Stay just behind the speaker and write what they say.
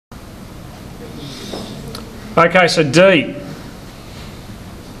Okay, so D.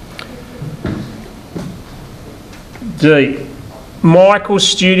 Michael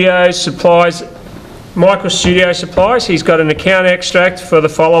Studio Supplies, he's got an account extract for the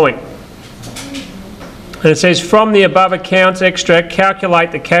following. And it says, from the above account extract,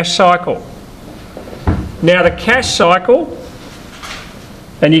 calculate the cash cycle. Now the cash cycle,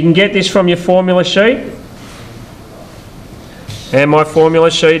 and you can get this from your formula sheet, and my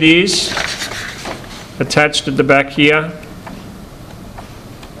formula sheet is attached at the back here.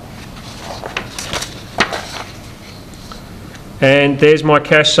 And there's my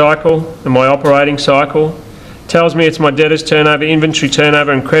cash cycle and my operating cycle. Tells me it's my debtors turnover, inventory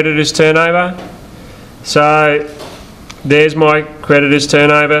turnover and creditors turnover. So there's my creditors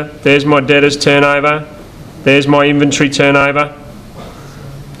turnover, there's my debtors turnover, there's my inventory turnover.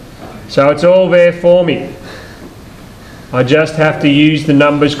 So it's all there for me. I just have to use the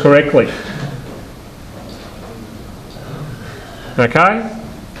numbers correctly. Okay?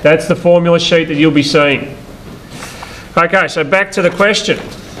 That's the formula sheet that you'll be seeing. Okay, so back to the question.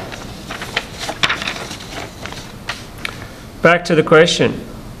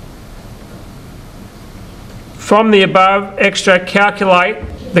 From the above extract, calculate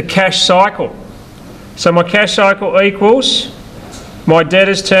the cash cycle. So my cash cycle equals my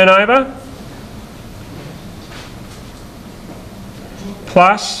debtors turnover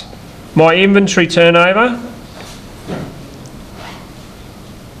plus my inventory turnover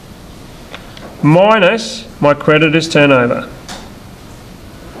minus my creditors turnover.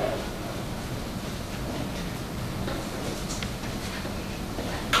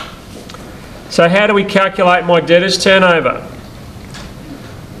 So how do we calculate my debtors turnover?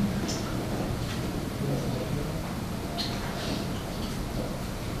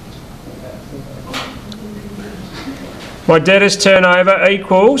 My debtors turnover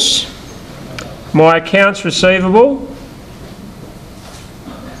equals my accounts receivable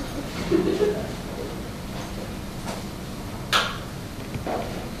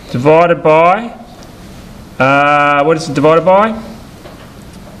divided by, what is it divided by?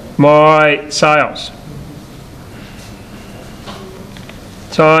 My sales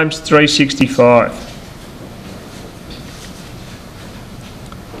times 365.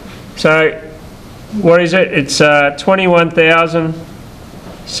 So what is it? It's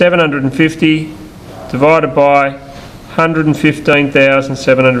 21,750 divided by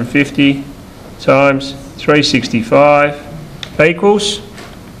 115,750 times 365 equals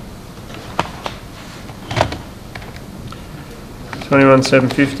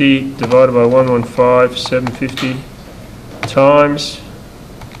 21,750 divided by 115,750 times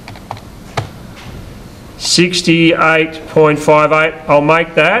 68.58. I'll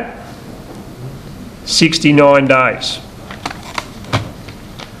make that 69 days.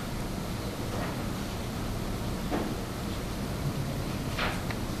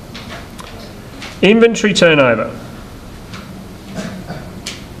 Inventory turnover.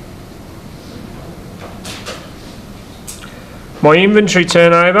 My inventory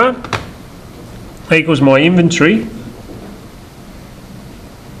turnover equals my inventory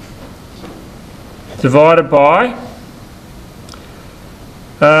divided by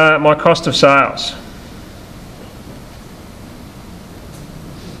my cost of sales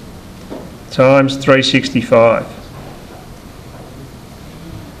times 365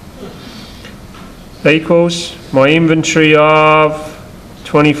 equals my inventory of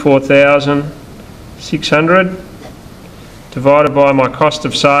 24,600 divided by my cost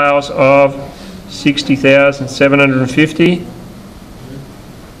of sales of 60,750 .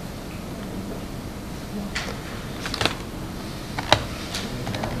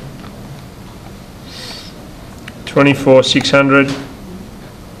 24,600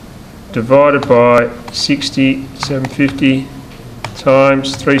 divided by 60,750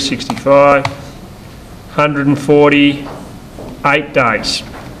 times 365, 148 days.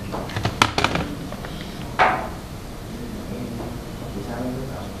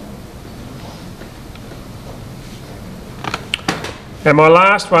 And my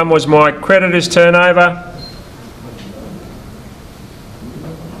last one was my creditors turnover.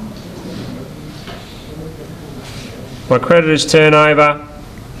 My creditors turnover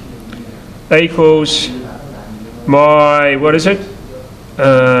equals my, what is it?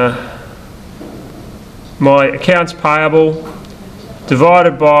 My accounts payable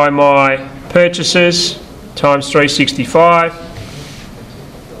divided by my purchases times 365.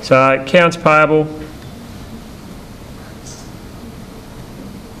 So accounts payable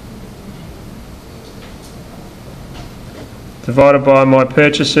divided by my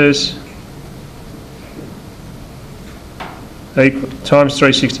purchases times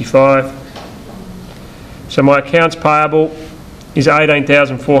 365 So my accounts payable is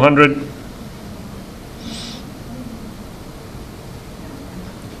 18,400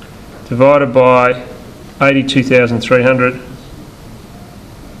 divided by 82,300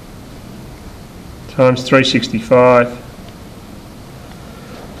 times 365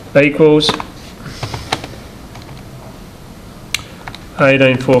 equals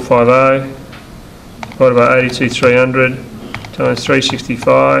 18,450 divided by 82,300 times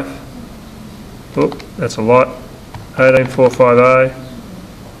 365. Oop, that's a lot. 18,450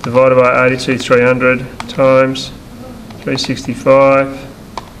 divided by 82,300 times 365.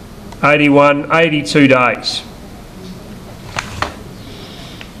 82 days.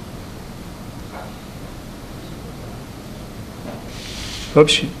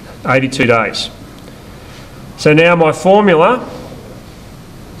 Oops, 82 days. So now my formula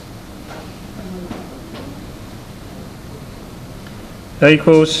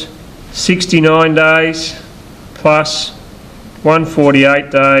equals 69 days plus 148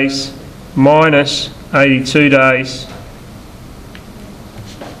 days minus 82 days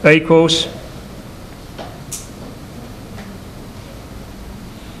equals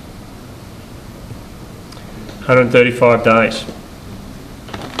 135 days.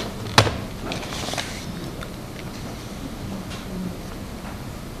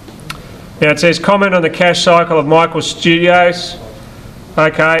 Now it says comment on the cash cycle of Michael Studios.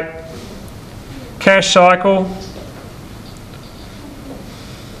 Okay, cash cycle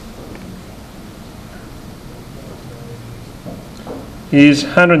is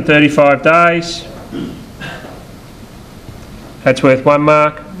 135 days. That's worth 1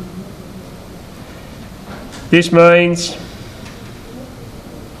 mark. This means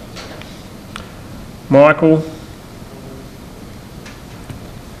Michael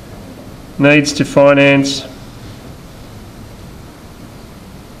needs to finance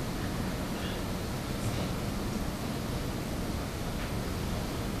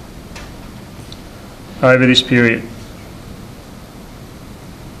over this period.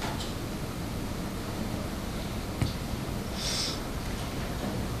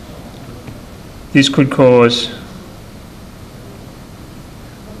 This could cause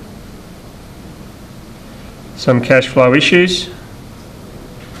some cash flow issues.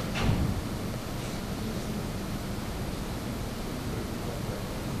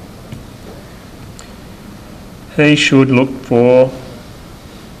 He should look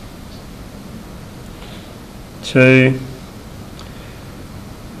to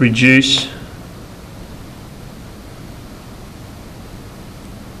reduce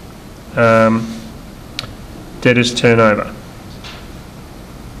debtors turnover.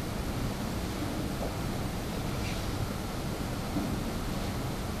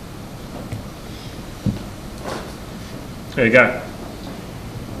 There you go.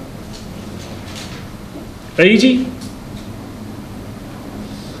 Easy.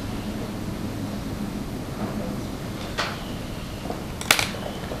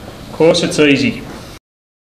 Of course it's easy.